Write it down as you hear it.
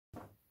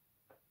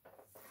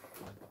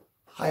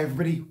Hi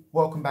everybody,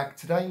 welcome back.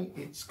 Today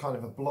it's kind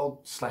of a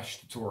blog slash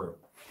tutorial.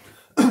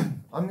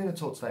 I'm going to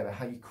talk today about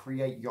how you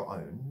create your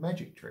own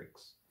magic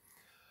tricks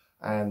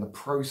and the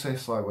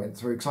process I went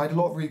through, because I had a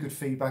lot of really good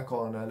feedback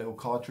on a little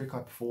card trick I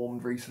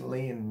performed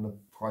recently in the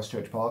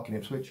Christchurch Park in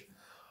Ipswich,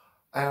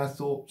 and I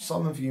thought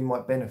some of you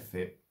might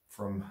benefit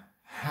from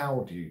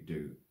how do you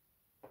do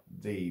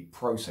the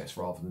process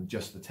rather than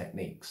just the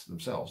techniques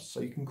themselves,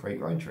 so you can create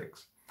your own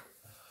tricks.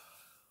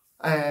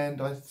 And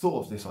I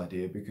thought of this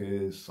idea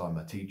because I'm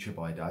a teacher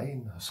by day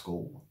in a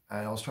school,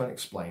 and I was trying to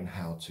explain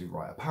how to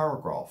write a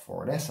paragraph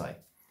or an essay,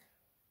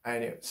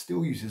 and it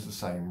still uses the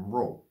same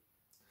rule.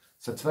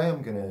 So today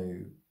I'm going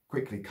to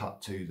quickly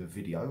cut to the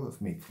video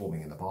of me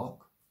performing in the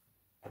park.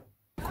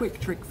 Quick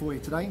trick for you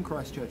today in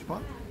Christchurch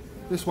Park.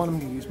 This one I'm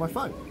going to use my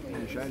phone. I'm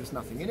going to show you there's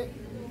nothing in it.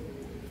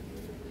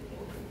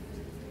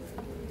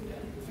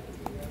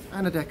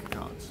 And a deck of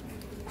cards.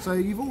 So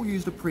you've all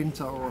used a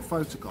printer or a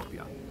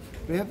photocopier.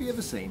 But have you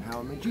ever seen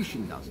how a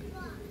magician does it?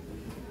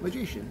 A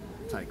magician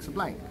takes a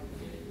blank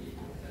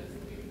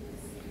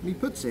and he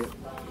puts it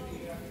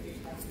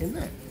in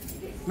there.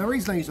 Now the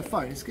reason I use a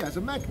phone is it has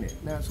a magnet.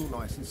 Now it's all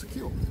nice and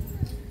secure.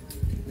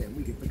 Then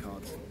we give the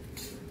cards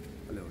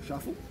a little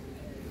shuffle.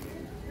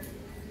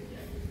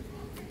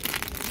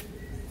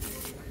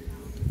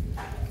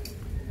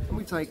 And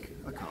we take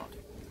a card.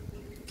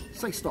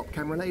 Say stop,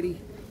 camera lady.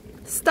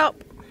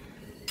 Stop.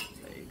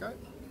 There you go.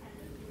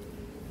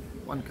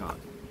 One card.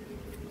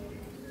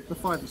 The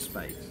 5 of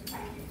spades.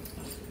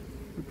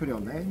 We put it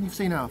on there, and you've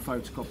seen how a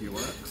photocopier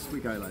works. We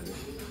go like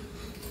this.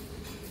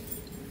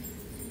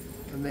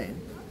 And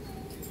then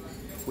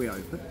we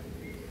open.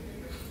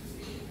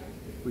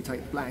 We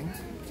take the blank,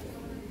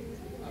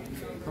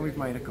 and we've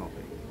made a copy.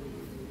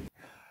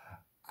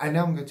 And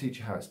now I'm going to teach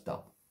you how it's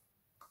done.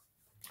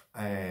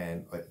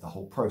 And the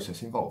whole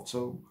process involved.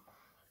 So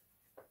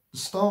the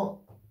start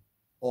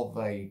of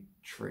a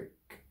trick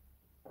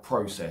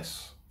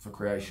process for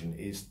creation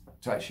is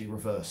to actually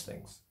reverse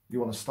things. You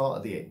want to start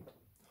at the end.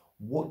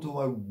 What do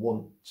I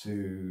want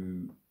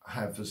to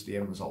have as the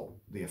end result,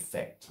 the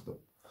effect,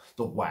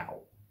 the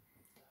wow?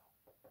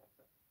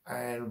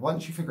 And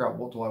once you figure out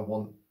what do I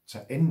want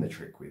to end the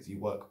trick with, you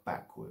work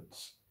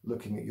backwards,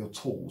 looking at your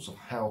tools of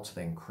how to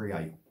then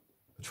create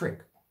a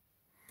trick.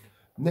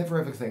 Never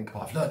ever think,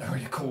 oh, I've learned a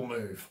really cool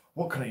move.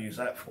 What can I use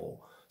that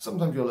for?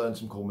 Sometimes you'll learn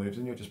some cool moves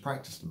and you'll just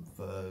practice them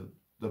for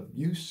the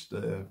use,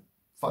 the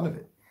fun of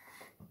it.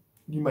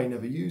 You may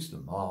never use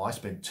them. I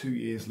spent 2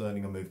 years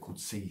learning a move called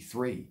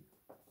C3,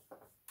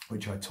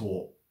 which I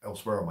taught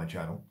elsewhere on my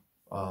channel.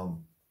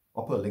 I'll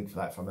put a link for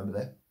that if I remember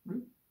there.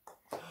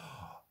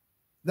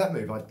 That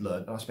move I'd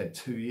learned, and I spent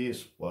 2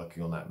 years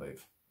working on that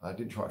move. I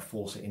didn't try to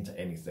force it into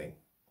anything.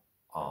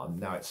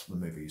 Now it's the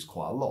move I use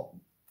quite a lot.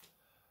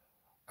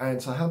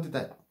 And so how did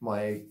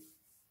my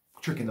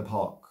trick in the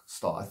park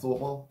start? I thought,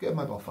 well, get a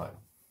mobile phone.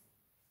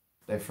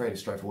 They're fairly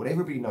straightforward.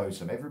 Everybody knows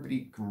them.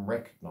 Everybody can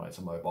recognise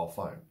a mobile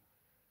phone.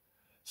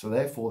 So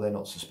therefore they're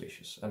not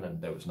suspicious. And then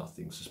there was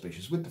nothing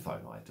suspicious with the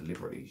phone. I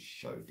deliberately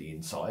showed the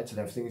insides and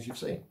everything as you've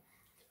seen.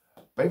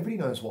 But everybody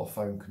knows what a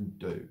phone can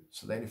do.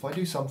 So then if I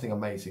do something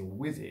amazing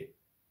with it,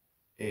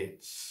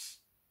 it's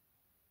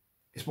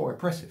more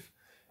impressive.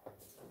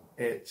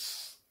 It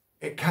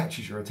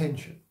catches your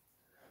attention.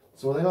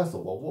 So then I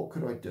thought, well, what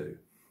could I do?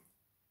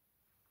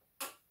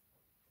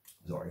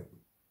 Sorry.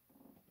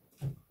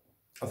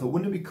 I thought,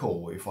 wouldn't it be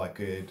cool if I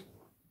could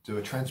do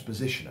a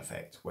transposition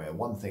effect where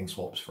one thing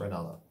swaps for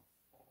another?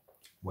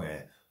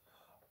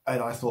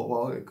 And I thought,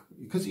 well,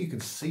 because you can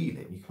seal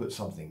it, you can put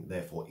something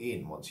therefore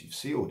in once you've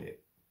sealed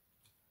it.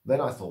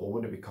 Then I thought, well,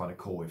 wouldn't it be kind of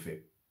cool if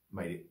it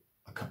made it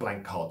a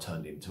blank card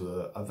turned into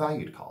a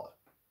valued card?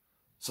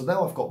 So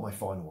now I've got my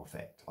final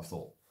effect. I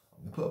thought,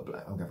 I'm going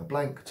to have a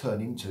blank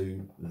turn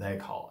into their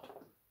card.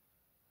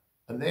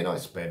 And then I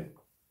spent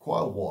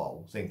quite a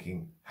while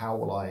thinking, how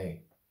will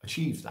I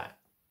achieve that?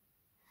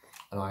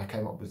 And I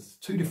came up with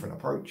 2 different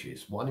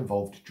approaches. One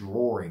involved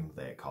drawing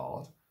their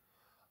card,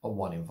 and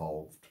one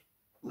involved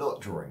not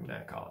drawing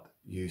their card,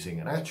 using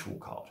an actual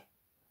card.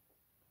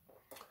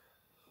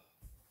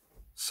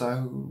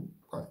 So,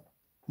 right,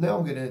 now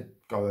I'm going to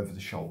go over the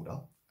shoulder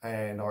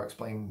and I'll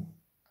explain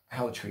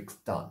how the trick's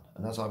done.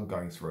 And as I'm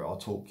going through it, I'll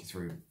talk you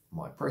through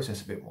my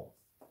process a bit more.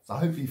 So I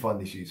hope you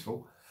find this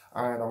useful,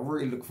 and I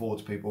really look forward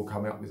to people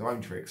coming up with their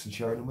own tricks and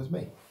sharing them with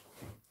me.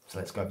 So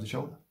let's go over the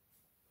shoulder.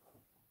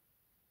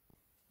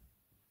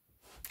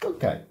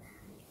 Okay,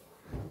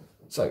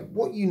 so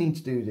what you need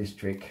to do with this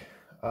trick,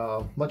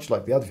 much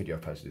like the other video I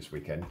posted this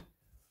weekend,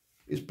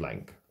 is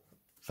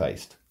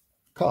blank-faced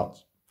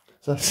cards.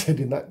 So I said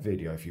in that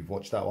video, if you've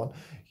watched that one,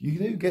 you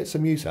do get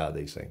some use out of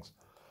these things.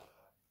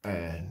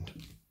 And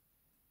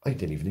I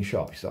didn't even need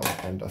Sharpie, so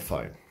and a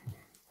phone.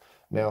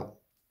 Now,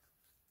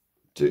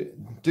 do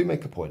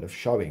make a point of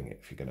showing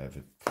it if you're going to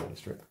ever perform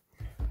this trick.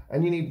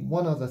 And you need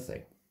one other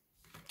thing,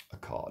 a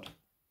card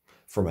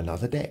from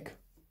another deck.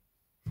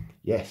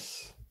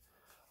 Yes,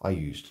 I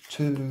used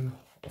 2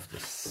 of the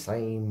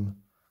same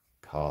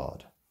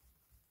card.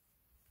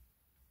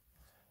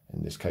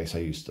 In this case, I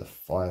used the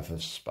 5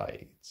 of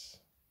spades.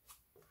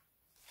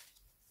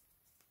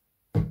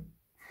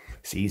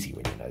 It's easy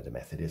when you know the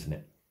method, isn't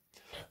it?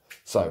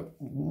 So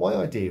my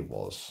idea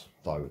was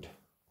I would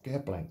get a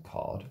blank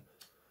card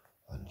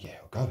and yeah,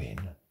 I'll go in.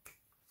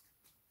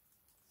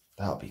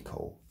 That'll be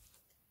cool.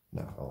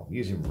 No, I'm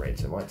using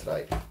reds, am I,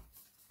 today?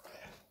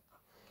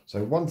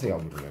 So one thing I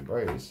would remember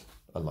is,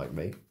 unlike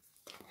me,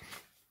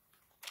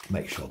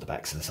 make sure the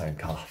backs are the same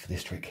colour for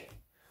this trick.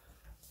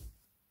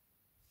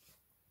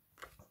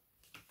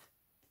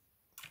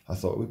 I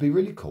thought it would be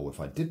really cool if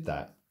I did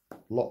that,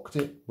 locked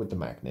it with the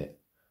magnet,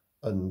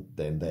 and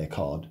then their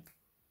card.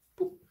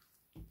 Boop.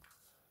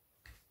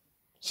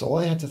 So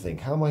I had to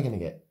think, how am I going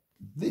to get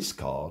this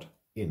card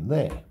in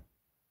there?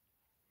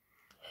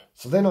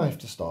 So then I have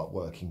to start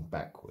working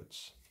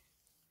backwards.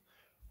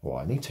 Well,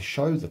 I need to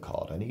show the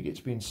card. I need it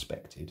to be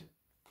inspected.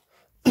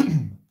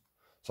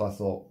 So I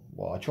thought,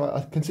 well,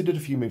 I considered a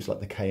few moves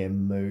like the KM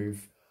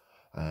move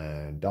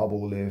and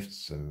double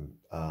lifts and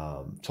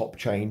top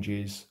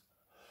changes.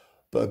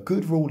 But a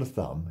good rule of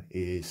thumb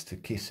is to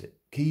kiss it.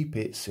 Keep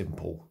it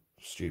simple,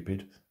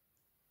 stupid.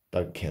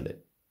 Don't kill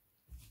it.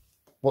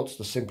 What's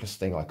the simplest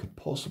thing I could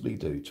possibly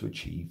do to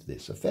achieve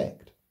this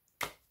effect?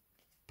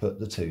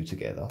 Put the two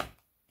together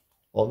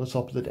on the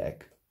top of the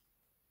deck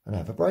and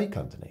have a break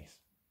underneath.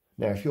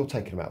 Now, if you're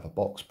taking them out of a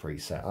box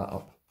pre-set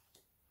up,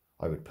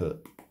 I would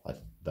put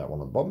that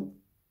one on the bottom,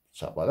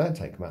 set up like that,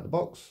 take them out of the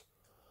box.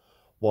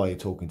 While you're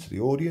talking to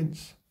the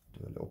audience,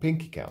 do a little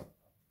pinky count.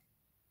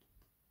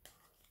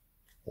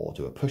 Or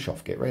do a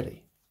push-off, get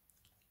ready.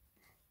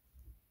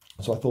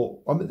 So I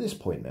thought, I'm at this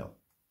point now.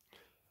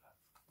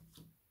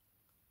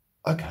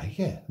 Okay,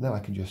 yeah, now I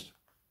can just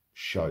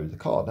show the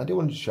card. And I didn't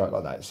want to show it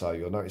like that, so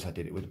you'll notice I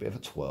did it with a bit of a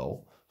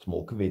twirl. It's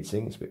more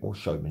convincing, it's a bit more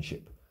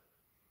showmanship.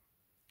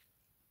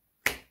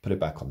 Put it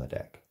back on the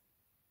deck.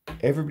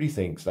 Everybody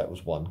thinks that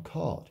was one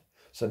card.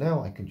 So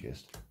now I can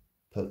just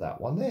put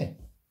that one there.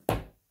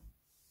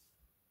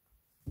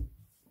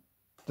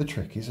 The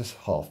trick is just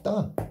half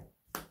done.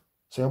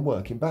 So I'm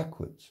working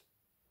backwards.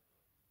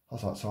 I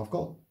was like, so I've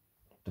got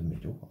the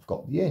middle, I've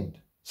got the end.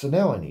 So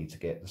now I need to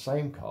get the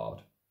same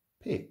card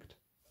picked.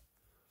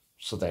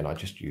 So then I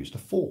just used a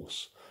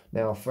force.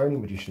 Now, for any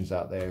magicians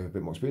out there who are a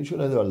bit more experienced, you'll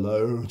know there are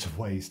loads of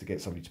ways to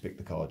get somebody to pick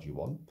the card you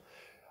want.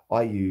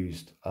 I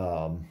used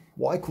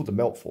what I call the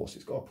melt force.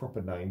 It's got a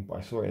proper name, but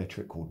I saw it in a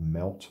trick called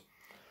melt.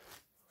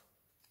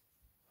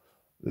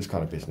 This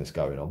kind of business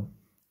going on.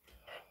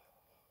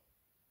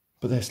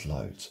 But there's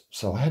loads.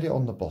 So I had it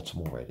on the bottom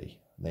already.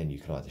 Then you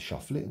can either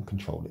shuffle it and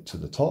control it to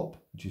the top,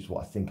 which is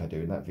what I think I do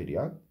in that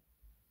video.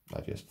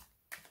 I just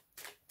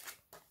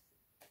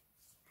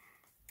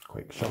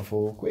quick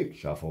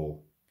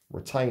shuffle,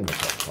 retain the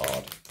top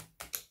card,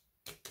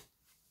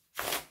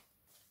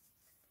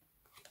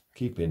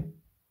 keeping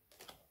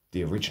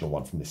the original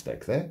one from this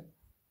deck there.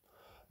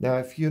 Now,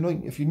 if you're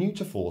new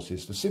to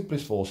forces, the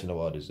simplest force in the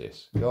world is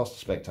this. You ask the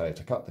spectator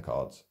to cut the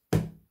cards,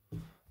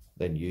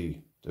 then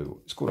you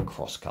do, it's called a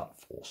cross-cut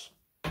force.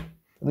 And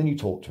then you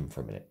talk to them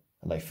for a minute,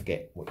 and they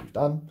forget what you've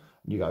done,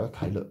 and you go,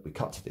 okay, look, we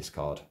cut to this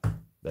card.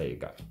 There you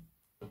go.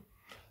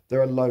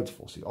 There are loads of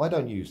forces. I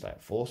don't use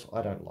that force.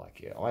 I don't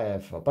like it. I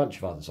have a bunch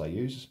of others I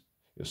use.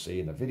 You'll see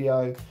in the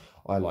video.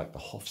 I like the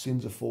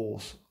Hofzinser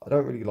force. I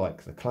don't really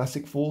like the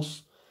classic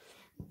force.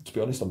 To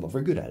be honest, I'm not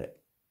very good at it.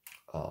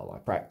 I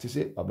practice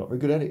it. I'm not very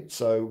good at it.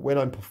 So when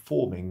I'm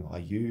performing, I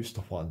use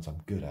the ones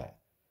I'm good at.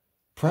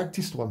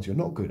 Practice the ones you're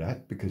not good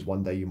at, because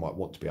one day you might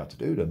want to be able to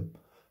do them.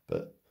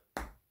 But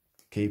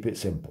keep it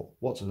simple.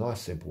 What's a nice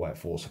simple way to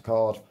force a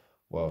card?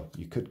 Well,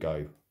 you could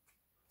go,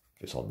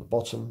 if it's on the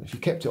bottom. If you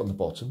kept it on the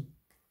bottom,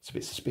 it's a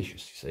bit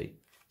suspicious, you see.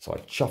 So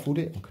I shuffled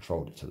it and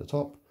controlled it to the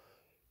top.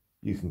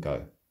 You can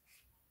go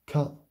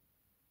cut,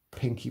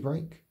 pinky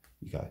break.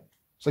 You go,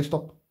 say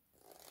stop.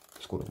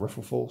 It's called a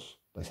riffle force.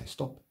 They say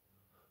stop.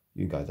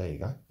 You go, there you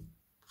go.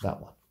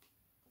 That one.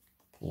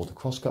 Or the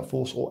cross-cut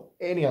force, or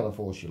any other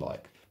force you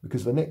like.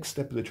 Because the next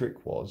step of the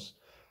trick was,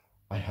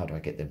 how do I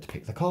get them to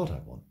pick the card I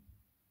want?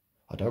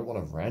 I don't want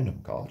a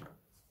random card.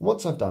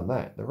 Once I've done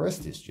that, the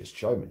rest is just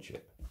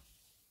showmanship.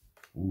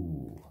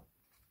 Ooh.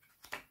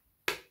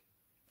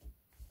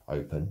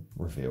 Open,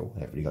 reveal,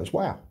 everybody goes,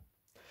 wow.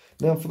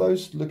 Now, for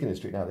those looking at this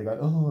trick now, they go,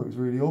 oh, it was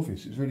really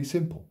obvious, it was really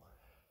simple.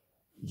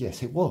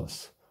 Yes, it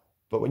was.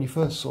 But when you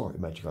first saw it,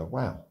 it made you go,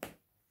 wow,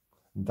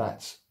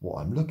 that's what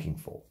I'm looking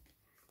for.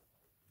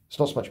 It's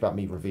not so much about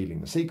me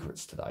revealing the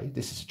secrets today.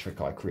 This is a trick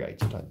I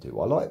created. I do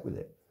what I like with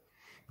it.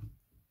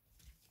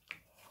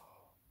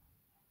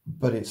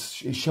 But it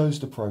shows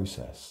the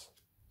process.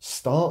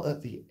 Start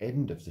at the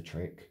end of the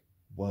trick,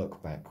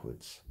 work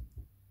backwards.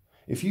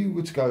 If you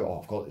were to go,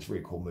 oh, I've got this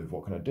really cool move,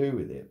 what can I do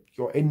with it?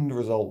 Your end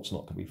result's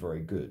not going to be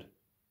very good.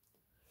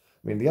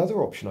 I mean, the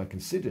other option I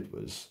considered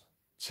was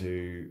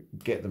to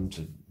get them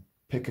to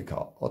pick a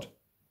card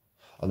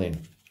and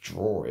then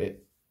draw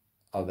it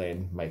and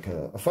then make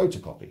a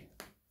photocopy.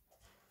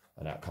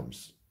 And out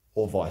comes,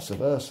 or vice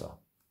versa.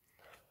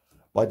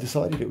 But I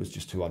decided it was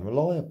just too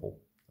unreliable.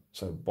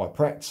 So by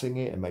practicing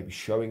it and maybe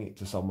showing it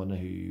to someone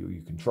who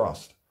you can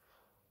trust,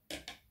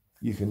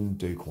 you can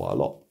do quite a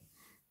lot.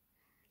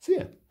 So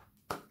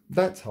yeah,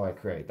 that's how I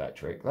create that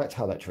trick. That's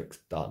how that trick's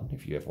done,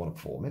 if you ever want to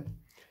perform it.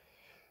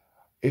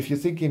 If you're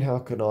thinking, how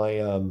can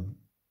I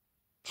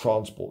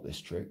transport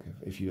this trick,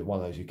 if you're one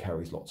of those who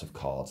carries lots of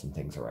cards and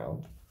things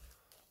around,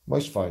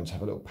 most phones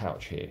have a little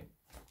pouch here.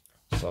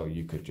 So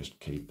you could just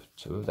keep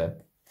 2 of them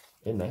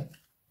in there,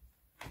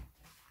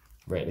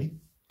 ready.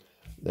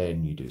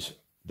 Then you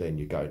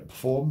go to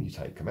perform, you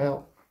take them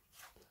out,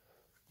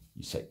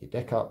 you set your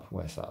deck up.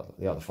 Where's that?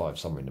 The other 5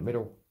 somewhere in the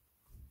middle.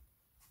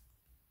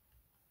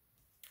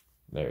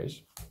 There it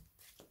is.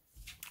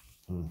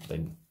 And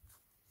then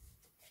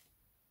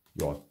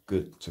you are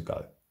good to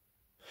go.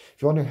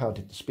 If you're wondering how I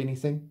did the spinny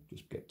thing,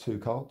 just get 2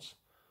 cards,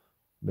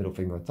 middle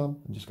finger and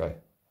thumb, and just go,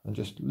 and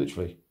just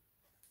literally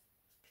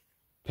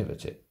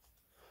pivot it.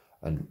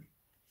 And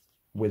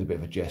with a bit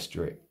of a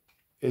gesture,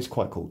 it's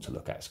quite cool to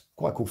look at. It's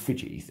quite a cool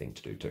fidgety thing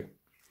to do too.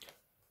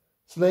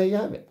 So there you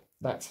have it.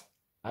 That's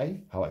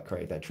how I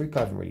created that trick. I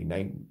haven't really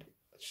named it.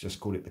 It's just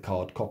called it the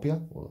card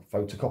copier, or the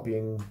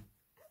photocopying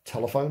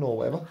telephone, or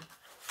whatever.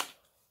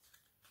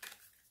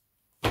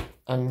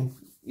 And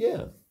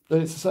yeah,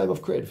 then it's the same.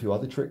 I've created a few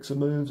other tricks and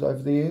moves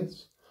over the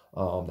years.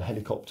 The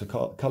helicopter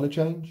colour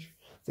change,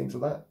 things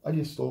like that. I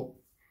just thought,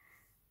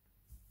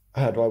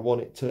 how do I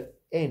want it to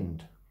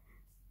end?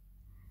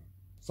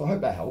 So I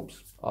hope that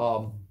helps.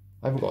 I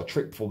haven't got a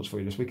trick performance for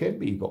you this weekend,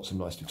 but you've got some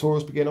nice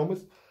tutorials to get on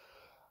with.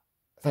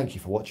 Thank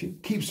you for watching.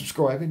 Keep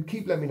subscribing.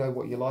 Keep letting me know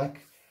what you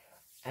like.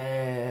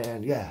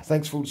 And yeah,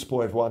 thanks for all the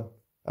support, everyone.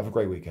 Have a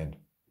great weekend.